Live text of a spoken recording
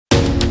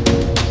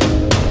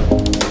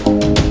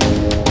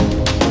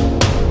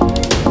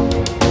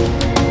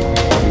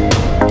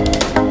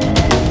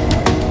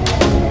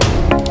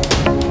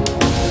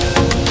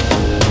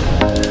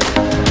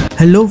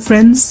Hello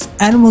friends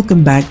and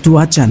welcome back to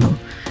our channel.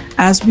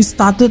 As we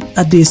started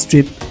a day's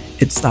trip,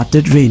 it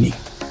started raining.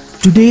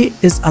 Today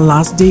is our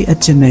last day at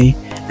Chennai,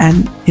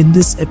 and in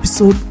this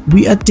episode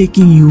we are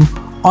taking you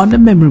on a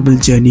memorable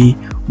journey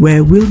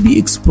where we'll be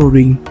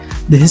exploring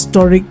the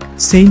historic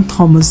San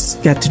Thome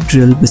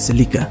Cathedral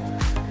Basilica.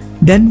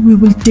 Then we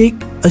will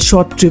take a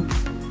short trip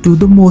to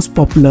the most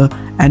popular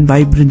and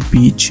vibrant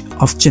beach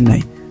of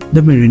Chennai,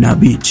 the Marina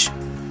Beach.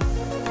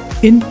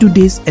 In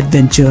today's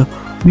adventure,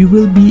 we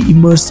will be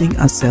immersing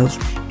ourselves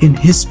in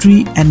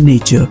history and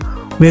nature,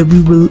 where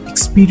we will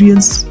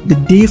experience the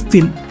day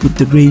filled with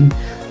the rain,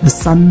 the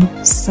sun,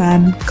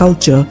 sand,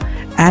 culture,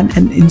 and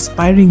an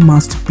inspiring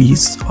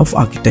masterpiece of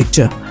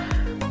architecture.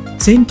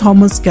 San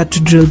Thome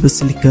Cathedral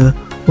Basilica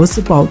was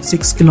about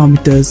 6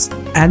 kilometers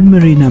and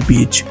Marina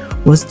Beach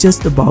was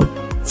just about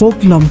 4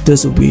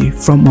 kilometers away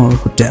from our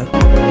hotel.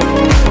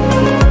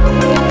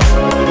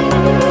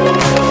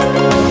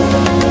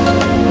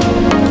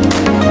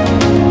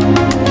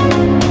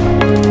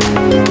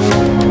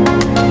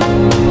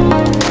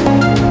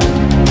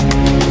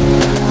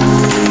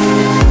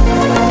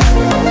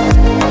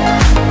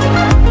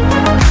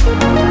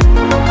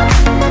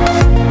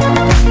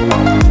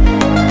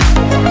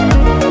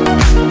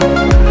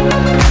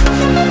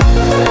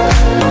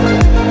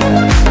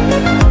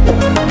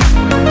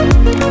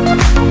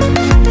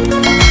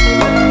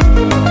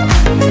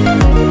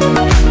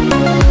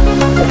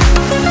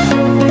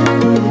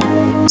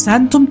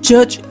 Santhome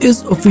Church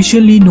is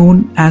officially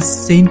known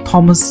as San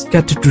Thome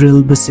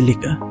Cathedral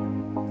Basilica.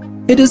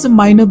 It is a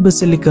minor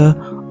basilica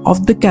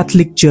of the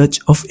Catholic Church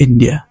of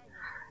India.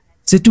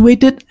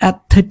 Situated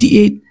at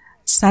 38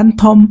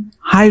 Santhome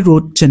High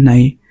Road,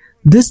 Chennai,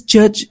 this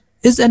church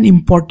is an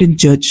important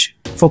church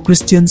for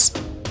Christians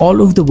all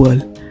over the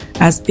world,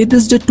 as it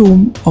is the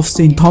tomb of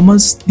Saint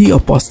Thomas the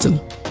Apostle.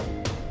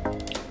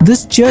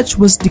 This church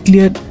was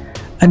declared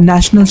a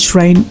national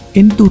shrine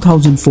in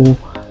 2004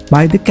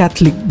 by the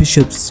Catholic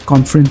Bishops'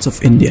 Conference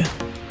of India.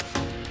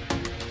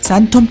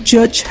 Santhome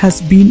Church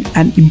has been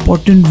an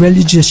important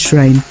religious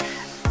shrine,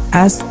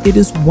 as it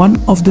is one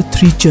of the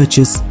 3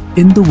 churches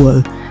in the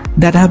world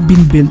that have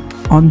been built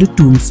on the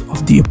tombs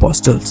of the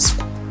apostles.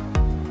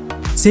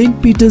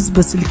 St. Peter's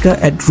Basilica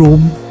at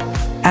Rome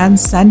and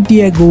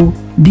Santiago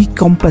de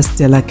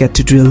Compostela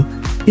Cathedral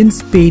in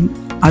Spain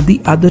are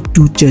the other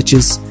 2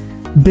 churches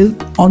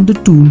built on the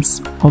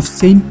tombs of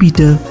St.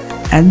 Peter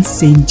and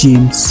St.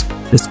 James,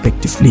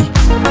 respectively.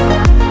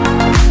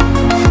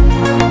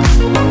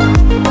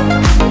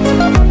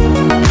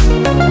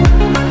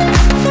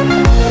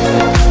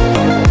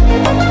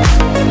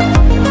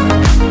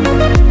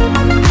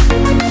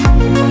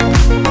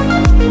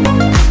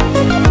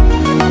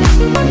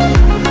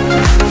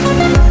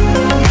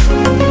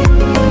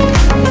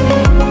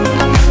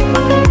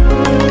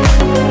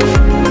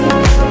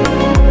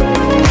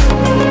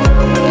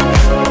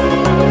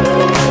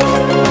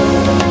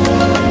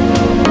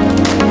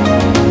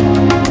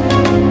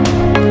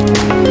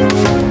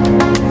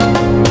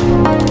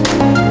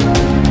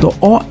 The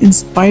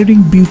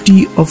awe-inspiring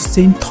beauty of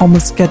St. Thome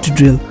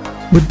Cathedral,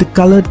 with the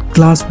colored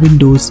glass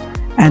windows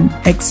and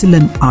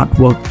excellent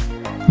artwork,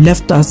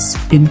 left us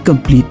in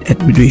complete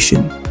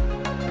admiration.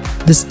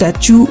 The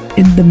statue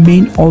in the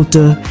main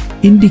altar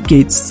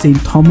indicates St.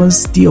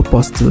 Thomas the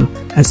Apostle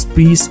as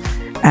priest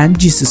and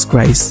Jesus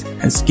Christ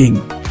as king.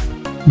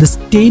 The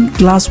stained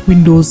glass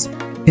windows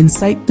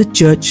inside the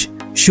church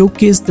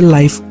showcase the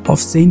life of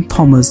St.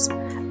 Thomas,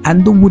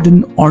 and the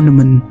wooden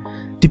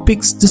ornament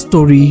depicts the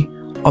story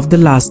of the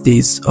last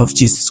days of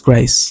Jesus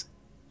Christ.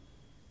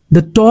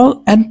 The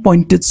tall and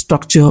pointed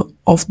structure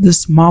of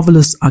this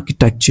marvelous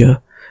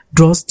architecture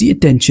draws the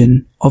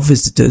attention of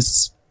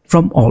visitors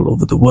from all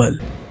over the world.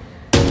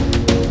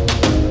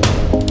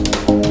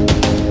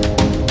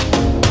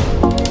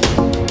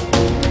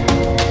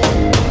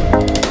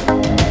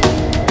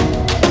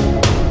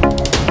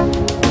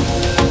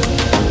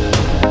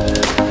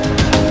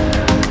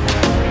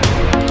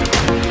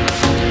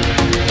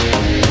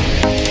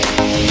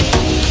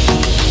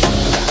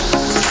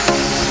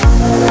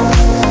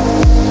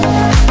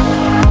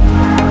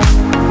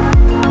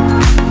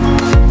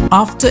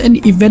 After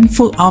an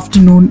eventful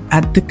afternoon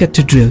at the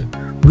cathedral,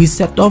 we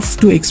set off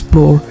to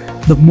explore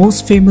the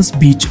most famous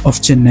beach of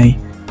Chennai,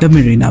 the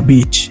Marina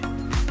Beach.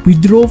 We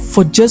drove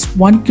for just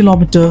 1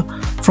 kilometer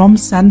from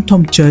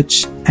Santhome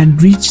Church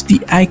and reached the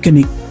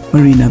iconic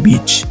Marina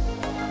Beach.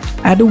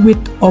 At a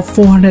width of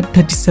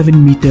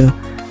 437 meters,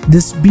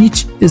 this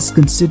beach is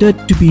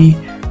considered to be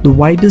the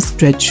widest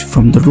stretch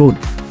from the road.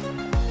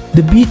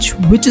 The beach,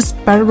 which is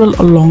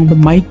parallel along the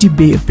mighty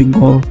Bay of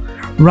Bengal,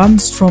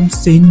 runs from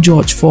St.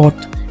 George Fort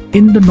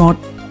in the north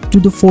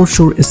to the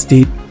Foreshore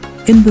Estate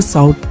in the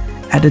south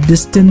at a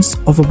distance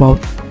of about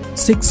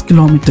 6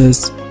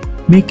 kilometers,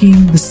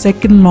 making the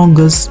second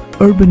longest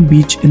urban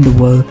beach in the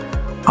world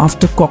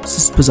after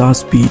Cox's Bazar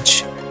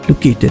Beach,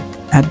 located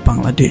at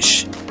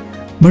Bangladesh.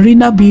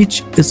 Marina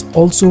Beach is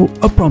also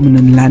a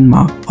prominent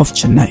landmark of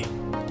Chennai.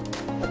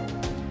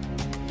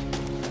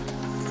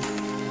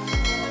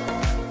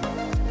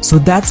 So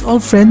that's all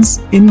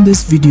friends in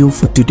this video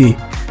for today.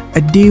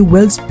 a day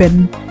well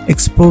spent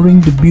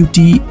exploring the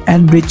beauty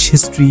and rich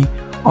history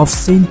of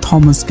St.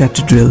 Thomas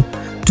Cathedral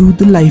to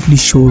the lively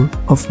shore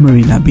of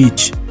Marina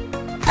Beach.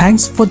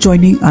 Thanks for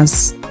joining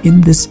us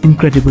in this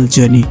incredible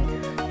journey.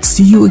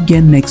 See you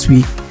again next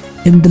week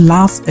in the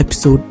last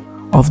episode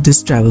of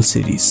this travel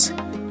series.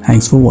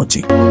 Thanks for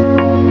watching.